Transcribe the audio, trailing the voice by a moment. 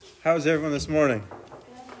How's everyone this morning?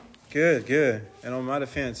 Good, good. And on my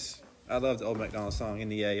defense, I love the old McDonald's song in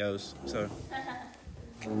the AOs. So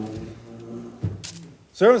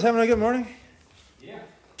everyone's having a good morning? Yeah.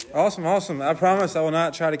 Awesome. I promise I will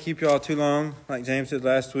not try to keep you all too long like James did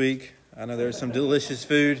last week. I know there's some delicious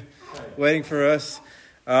food waiting for us.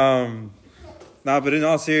 But in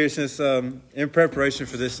all seriousness, in preparation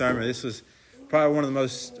for this sermon, this was probably one of the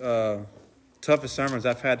most toughest sermons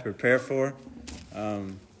I've had to prepare for.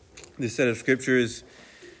 This set of scripture is,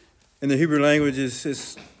 in the Hebrew language,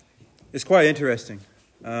 is quite interesting.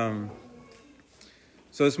 So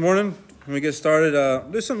this morning, when we get started,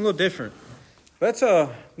 do something a little different. Let's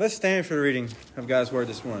stand for the reading of God's Word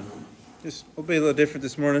this morning. We'll be a little different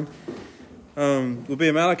this morning. We'll be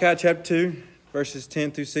in Malachi chapter 2, verses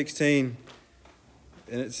 10 through 16.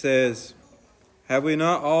 And it says, "Have we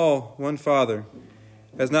not all one Father?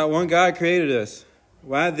 Has not one God created us?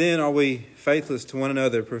 Why then are we faithless to one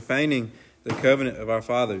another, profaning the covenant of our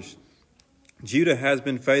fathers? Judah has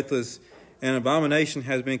been faithless, and abomination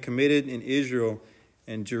has been committed in Israel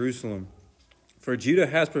and Jerusalem. For Judah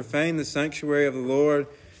has profaned the sanctuary of the Lord,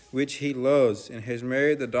 which he loves, and has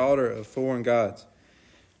married the daughter of foreign gods.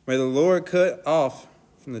 May the Lord cut off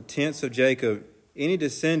from the tents of Jacob any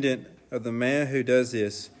descendant of the man who does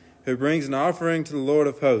this, who brings an offering to the Lord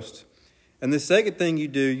of hosts. And the second thing you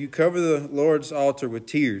do, you cover the Lord's altar with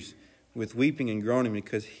tears, with weeping and groaning,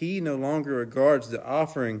 because he no longer regards the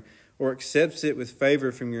offering or accepts it with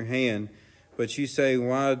favor from your hand. But you say,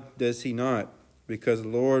 why does he not? Because the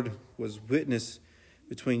Lord was witness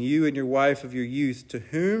between you and your wife of your youth, to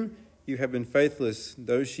whom you have been faithless,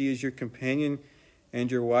 though she is your companion and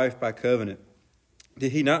your wife by covenant.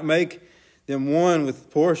 Did he not make them one with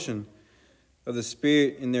portion of the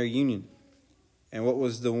Spirit in their union? And what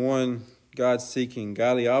was the one God seeking?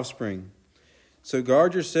 Godly offspring. So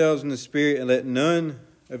guard yourselves in the Spirit, and let none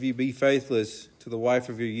of you be faithless to the wife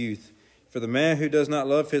of your youth. For the man who does not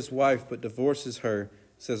love his wife, but divorces her,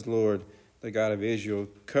 says the Lord, the God of Israel,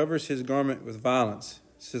 covers his garment with violence,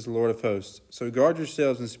 says the Lord of hosts. So guard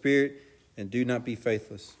yourselves in the Spirit, and do not be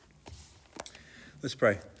faithless." Let's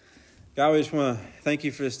pray. God, we just want to thank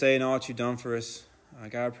you for this day and all that you've done for us.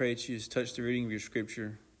 God, I pray that you just touch the reading of your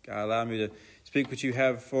scripture. God, allow me to speak what you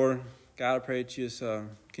have for. God, I pray that you just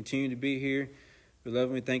continue to be here. We love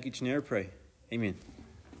and we thank each and every pray. Amen.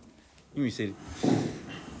 You can be seated.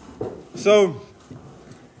 So,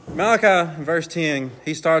 Malachi, verse 10,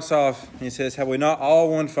 he starts off and he says, "Have we not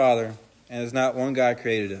all one Father, and has not one God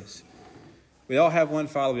created us?" We all have one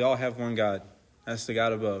Father. We all have one God. That's the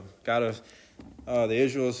God above. God of the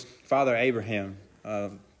Israel's father Abraham.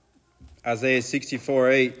 Isaiah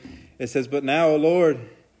 64:8, it says, "But now, O Lord,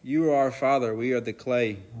 you are our Father, we are the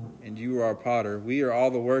clay, and you are our potter. We are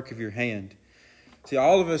all the work of your hand." See,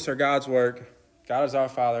 all of us are God's work. God is our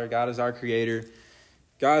Father. God is our Creator.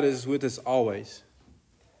 God is with us always,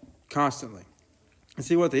 constantly. And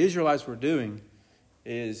see, what the Israelites were doing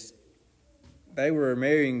is they were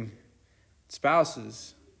marrying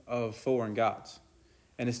spouses of foreign gods.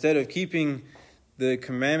 And instead of keeping the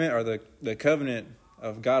commandment or the covenant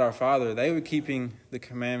of God our Father, they were keeping the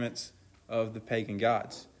commandments of the pagan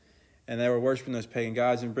gods. And they were worshiping those pagan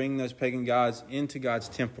gods and bringing those pagan gods into God's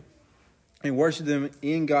temple. And worship them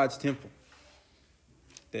in God's temple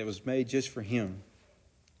that was made just for him.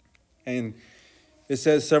 And it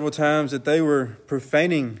says several times that they were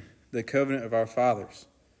profaning the covenant of our fathers.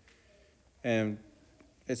 And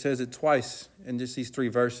it says it twice in just these 3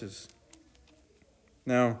 verses.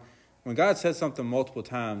 Now, when God says something multiple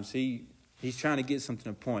times, He's trying to get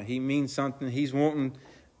something to point. He means something. He's wanting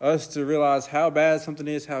us to realize how bad something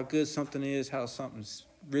is, how good something is, how something's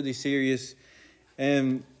really serious.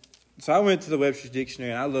 And so I went to the Webster's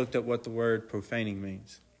Dictionary and I looked up what the word profaning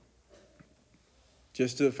means,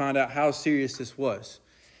 just to find out how serious this was.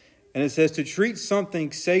 And it says to treat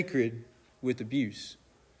something sacred with abuse.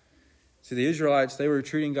 So the Israelites, they were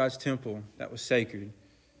treating God's temple that was sacred.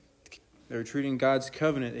 They were treating God's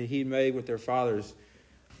covenant that he made with their fathers,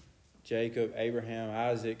 Jacob, Abraham,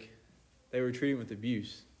 Isaac. They were treating with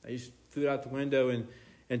abuse. They just threw it out the window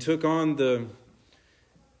and took on the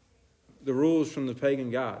rules from the pagan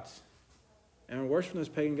gods. And were worshiping those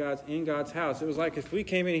pagan gods in God's house. It was like if we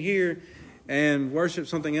came in here and worshiped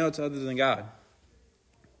something else other than God,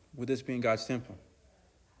 with this being God's temple.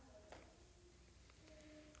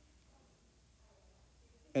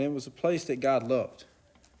 And it was a place that God loved.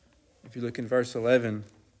 If you look in verse 11,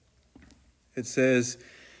 it says,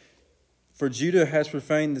 "For Judah has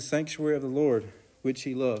profaned the sanctuary of the Lord, which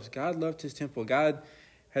he loves." God loved his temple. God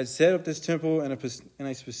had set up this temple in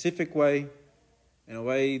a specific way, in a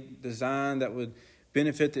way designed that would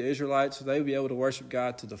benefit the Israelites so they would be able to worship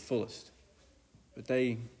God to the fullest. But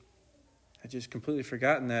they had just completely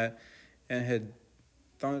forgotten that and had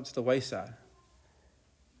thrown it to the wayside.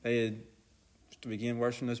 They had to begin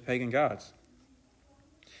worshiping those pagan gods.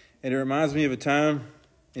 And it reminds me of a time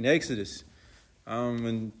in Exodus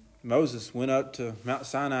when Moses went up to Mount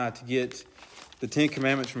Sinai to get the Ten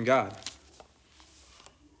Commandments from God.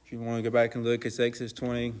 If you want to go back and look, it's Exodus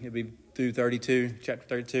 20, it'll be through 32, chapter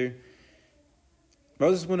 32.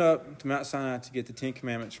 Moses went up to Mount Sinai to get the Ten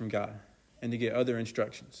Commandments from God and to get other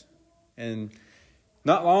instructions. And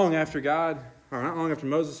not long after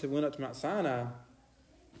Moses had went up to Mount Sinai,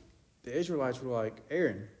 the Israelites were like,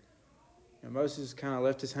 Aaron, Moses kind of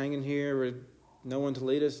left us hanging here with no one to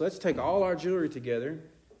lead us. Let's take all our jewelry together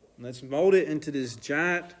and let's mold it into this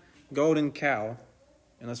giant golden cow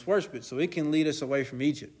and let's worship it so it can lead us away from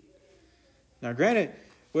Egypt. Now, granted,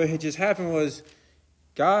 what had just happened was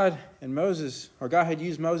God had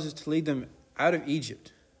used Moses to lead them out of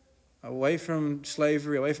Egypt, away from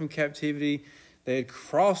slavery, away from captivity. They had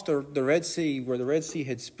crossed the Red Sea, where the Red Sea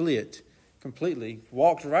had split completely,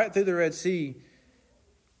 walked right through the Red Sea,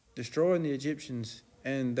 destroying the Egyptians.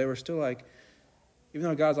 And they were still like, even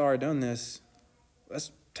though God's already done this,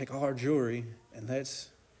 let's take all our jewelry and let's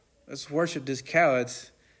worship this cow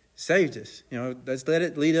that's saved us. Let's let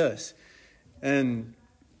it lead us. And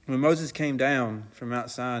when Moses came down from Mount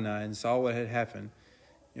Sinai and saw what had happened,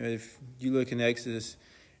 if you look in Exodus,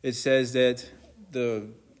 it says that the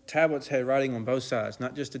tablets had writing on both sides,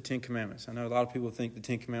 not just the Ten Commandments. I know a lot of people think the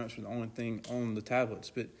Ten Commandments were the only thing on the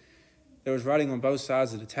tablets, but there was writing on both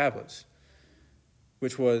sides of the tablets,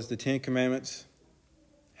 which was the Ten Commandments,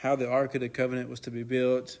 how the Ark of the Covenant was to be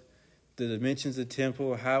built, the dimensions of the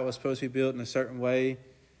temple, how it was supposed to be built in a certain way.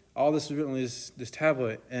 All this was written on this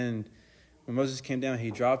tablet, and when Moses came down, he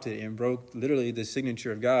dropped it and broke literally the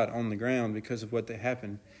signature of God on the ground because of what had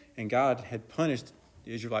happened. And God had punished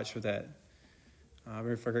the Israelites for that.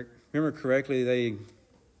 If I remember correctly,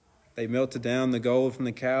 they melted down the gold from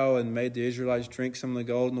the cow and made the Israelites drink some of the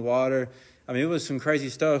gold in the water. It was some crazy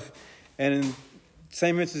stuff. And in the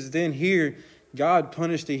same instance then here, God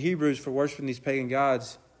punished the Hebrews for worshiping these pagan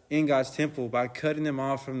gods in God's temple by cutting them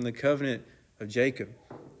off from the covenant of Jacob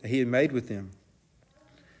that he had made with them.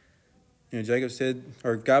 Jacob said,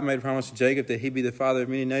 or God made a promise to Jacob that he'd be the father of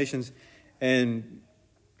many nations, and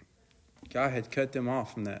God had cut them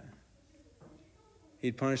off from that.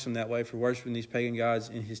 He'd punished them that way for worshiping these pagan gods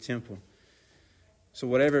in his temple. So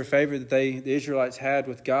whatever favor that the Israelites had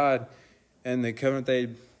with God and the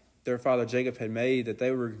covenant their father Jacob had made that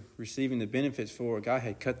they were receiving the benefits for, God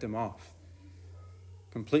had cut them off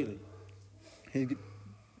completely. It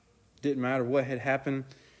didn't matter what had happened.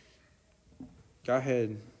 God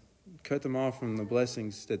had cut them off from the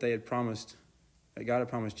blessings that they had promised, that God had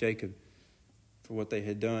promised Jacob for what they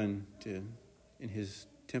had done in his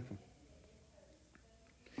temple.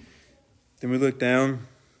 Then we look down,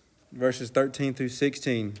 verses 13 through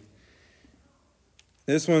 16.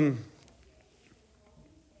 This one,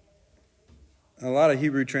 a lot of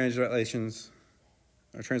Hebrew translations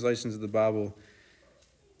of the Bible,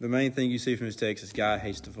 the main thing you see from this text is God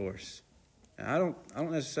hates divorce. And I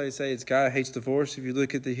don't necessarily say it's God hates divorce. If you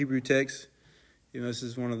look at the Hebrew text, this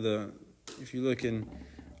is one of if you look in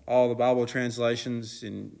all the Bible translations,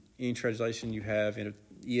 in any translation you have, in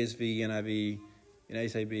ESV, NIV, in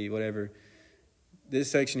SAB, whatever, this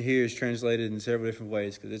section here is translated in several different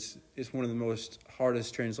ways because it's one of the most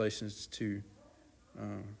hardest translations to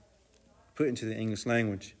put into the English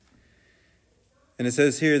language. And it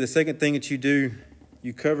says here, the second thing that you do,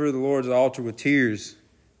 you cover the Lord's altar with tears,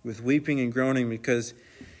 with weeping and groaning, because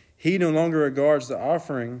he no longer regards the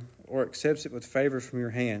offering or accepts it with favor from your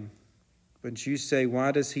hand. But you say,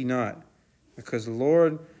 why does he not? Because the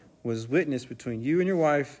Lord was witness between you and your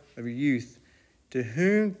wife of your youth, to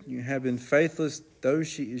whom you have been faithless, though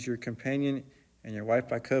she is your companion and your wife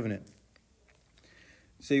by covenant.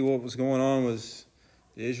 See, what was going on was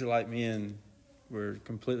the Israelite men were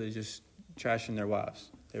completely just trashing their wives.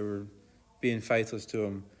 They were being faithless to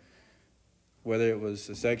them. Whether it was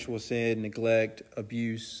a sexual sin, neglect,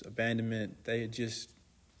 abuse, abandonment, they had just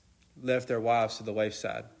left their wives to the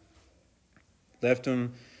wayside. Left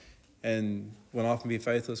them and went off and be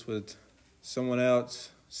faithless with someone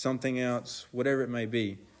else, something else, whatever it may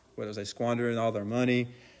be. Whether it was they squandering all their money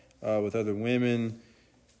with other women.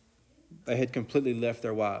 They had completely left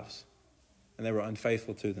their wives, and they were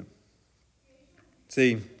unfaithful to them.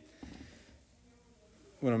 See,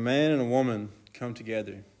 when a man and a woman come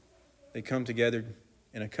together, they come together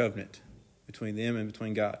in a covenant between them and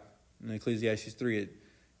between God. In Ecclesiastes 3, it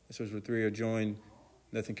says where three are joined,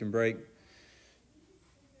 nothing can break.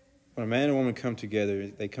 When when a man and woman come together,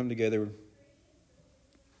 they come together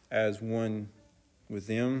as one with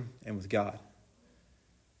them and with God.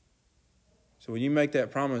 So when you make that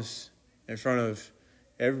promise in front of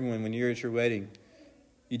everyone when you're at your wedding,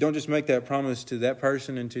 you don't just make that promise to that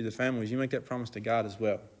person and to the families. You make that promise to God as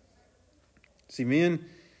well. See, men,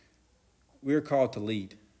 we're called to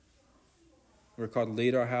lead. We're called to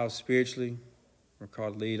lead our house spiritually. We're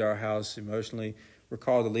called to lead our house emotionally. We're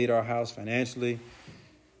called to lead our house financially.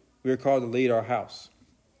 We're called to lead our house.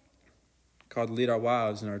 We're called to lead our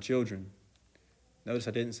wives and our children. Notice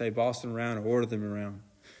I didn't say boss them around or order them around.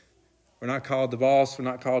 We're not called to boss. We're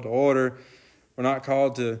not called to order. We're not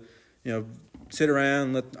called to, sit around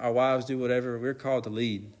and let our wives do whatever. We're called to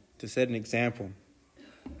lead, to set an example.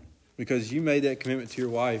 Because you made that commitment to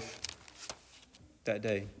your wife that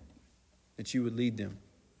day, that you would lead them.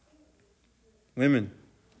 Women,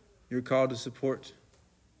 you're called to support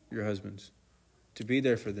your husbands, to be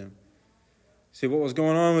there for them. See, what was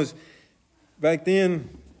going on was, back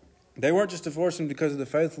then, they weren't just divorcing because of the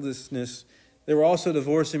faithlessness. They were also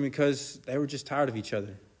divorcing because they were just tired of each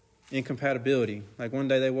other. Incompatibility. Like one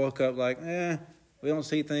day they woke up like, we don't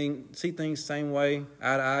see things the same way,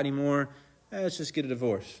 eye to eye anymore. Let's just get a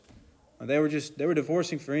divorce. They were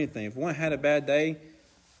divorcing for anything. If one had a bad day,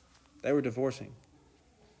 they were divorcing.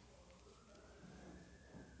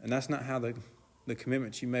 And that's not how the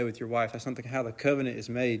commitment you made with your wife. That's not how the covenant is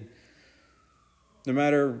made. No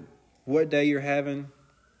matter what day you're having,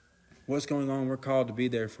 what's going on, we're called to be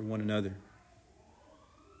there for one another.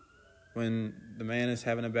 When the man is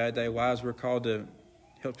having a bad day, wives, we're called to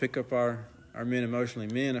help pick up our men emotionally.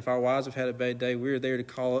 Men, if our wives have had a bad day, we're there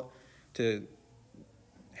to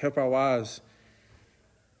help our wives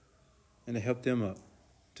and to help them up,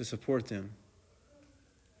 to support them,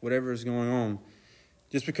 whatever is going on.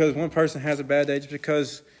 Just because one person has a bad day, just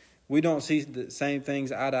because we don't see the same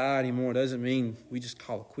things eye to eye anymore, doesn't mean we just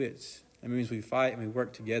call it quits. It means we fight and we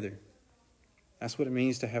work together. That's what it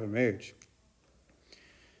means to have a marriage.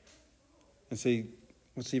 And see,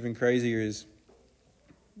 what's even crazier is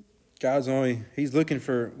He's looking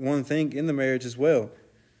for one thing in the marriage as well.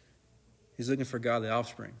 He's looking for godly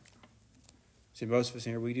offspring. See, most of us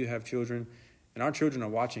here, we do have children, and our children are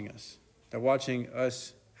watching us. They're watching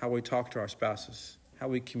us, how we talk to our spouses, how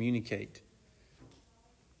we communicate,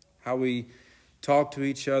 how we talk to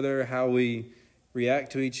each other, how we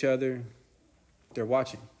react to each other. They're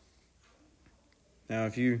watching. Now,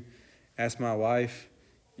 if you ask my wife,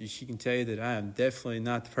 she can tell you that I am definitely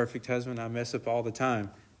not the perfect husband. I mess up all the time.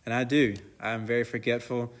 And I do. I am very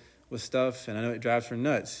forgetful with stuff, and I know it drives her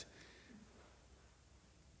nuts.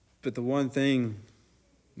 But the one thing,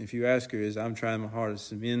 if you ask her, is I'm trying my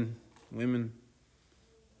hardest. Men, women,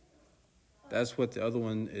 that's what the other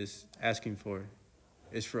one is asking for.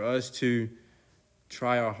 It's for us to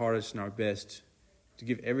try our hardest and our best to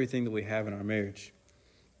give everything that we have in our marriage.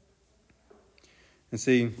 And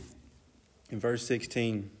see, in verse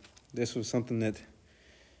 16, this was something that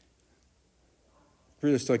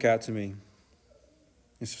really stuck out to me.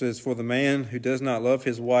 It says, "For the man who does not love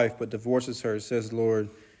his wife but divorces her, says the Lord,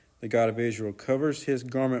 the God of Israel, covers his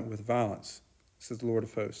garment with violence, says the Lord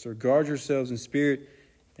of hosts. So guard yourselves in spirit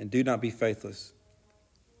and do not be faithless."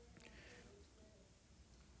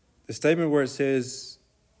 The statement where it says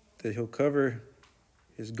that he'll cover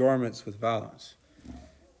his garments with violence,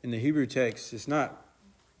 in the Hebrew text, it's not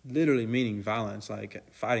literally meaning violence, like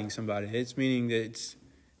fighting somebody. It's meaning that it's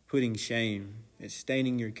putting shame. It's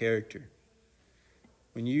staining your character.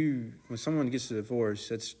 When someone gets a divorce,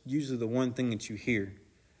 that's usually the one thing that you hear.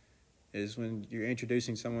 Is when you're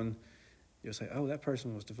introducing someone, you'll say, "Oh, that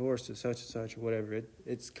person was divorced at such and such," or whatever.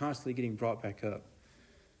 It's constantly getting brought back up.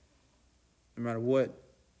 No matter what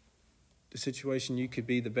the situation, you could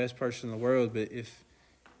be the best person in the world, but if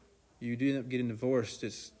you do end up getting divorced,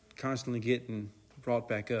 it's constantly getting brought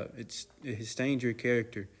back up. It has stained your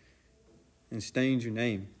character and stained your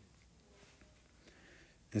name.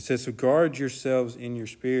 It says, "So guard yourselves in your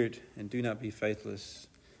spirit and do not be faithless."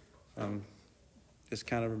 This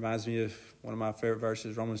kind of reminds me of one of my favorite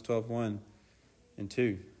verses, Romans 12:1 and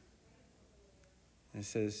 2. It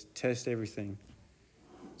says, "Test everything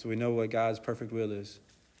so we know what God's perfect will is."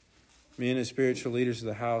 Men as spiritual leaders of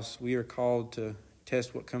the house, we are called to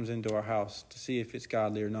test what comes into our house to see if it's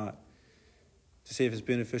godly or not, to see if it's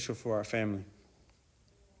beneficial for our family.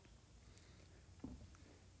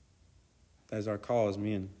 That is our call as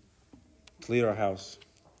men, to lead our house.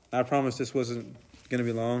 I promise this wasn't going to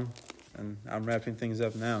be long, and I'm wrapping things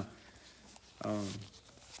up now.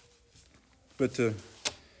 But to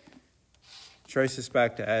trace this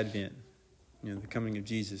back to Advent, the coming of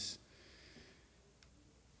Jesus.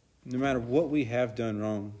 No matter what we have done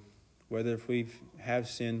wrong, whether if we have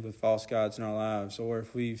sinned with false gods in our lives, or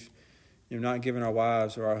if we've not given our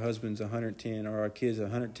wives or our husbands 110 or our kids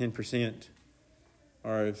 110%,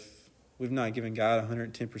 or if we've not given God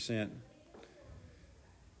 110%,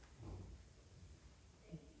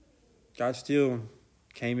 God still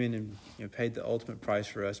came in and paid the ultimate price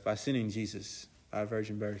for us by sending Jesus by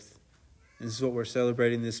virgin birth. And this is what we're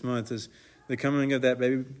celebrating this month, is the coming of that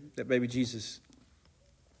baby Jesus.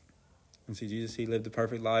 And see, Jesus, he lived the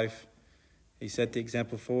perfect life. He set the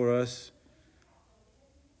example for us,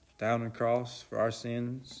 died on the cross for our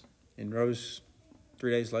sins, and rose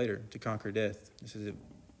 3 days later to conquer death. This is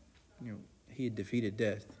he had defeated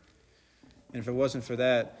death. And if it wasn't for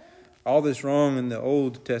that, all this wrong in the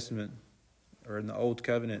Old Testament or in the Old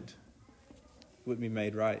Covenant wouldn't be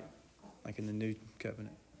made right, like in the New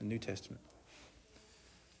Covenant, the New Testament.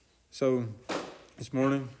 So this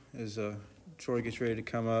morning, as Troy gets ready to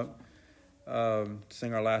come up to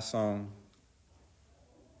sing our last song,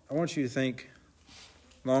 I want you to think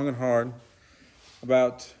long and hard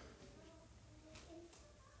about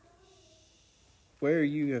where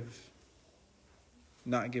you have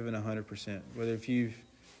not given 100%. Whether if you've,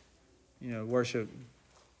 worshiped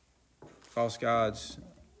false gods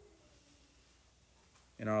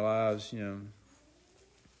in our lives,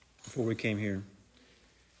 before we came here.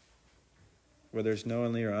 Whether it's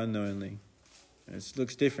knowingly or unknowingly. And it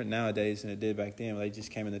looks different nowadays than it did back then when they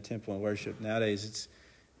just came in the temple and worshiped. Nowadays,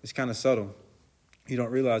 it's kind of subtle. You don't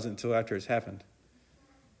realize it until after it's happened.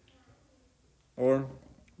 Or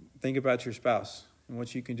think about your spouse and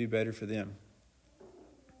what you can do better for them.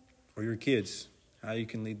 Or your kids, how you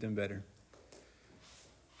can lead them better.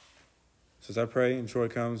 So as I pray and Troy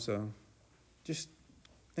comes, just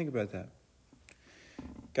think about that.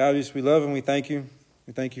 God, we love and we thank you.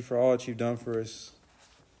 We thank you for all that you've done for us.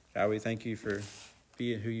 God, we thank you for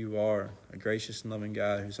being who you are, a gracious and loving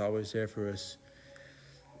God who's always there for us.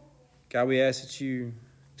 God, we ask that you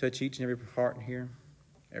touch each and every heart in here,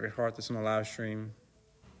 every heart that's on the live stream.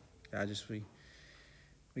 God,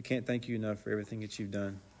 we can't thank you enough for everything that you've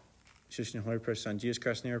done. It's just in your holy precious Son, Jesus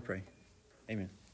Christ's name, I pray. Amen.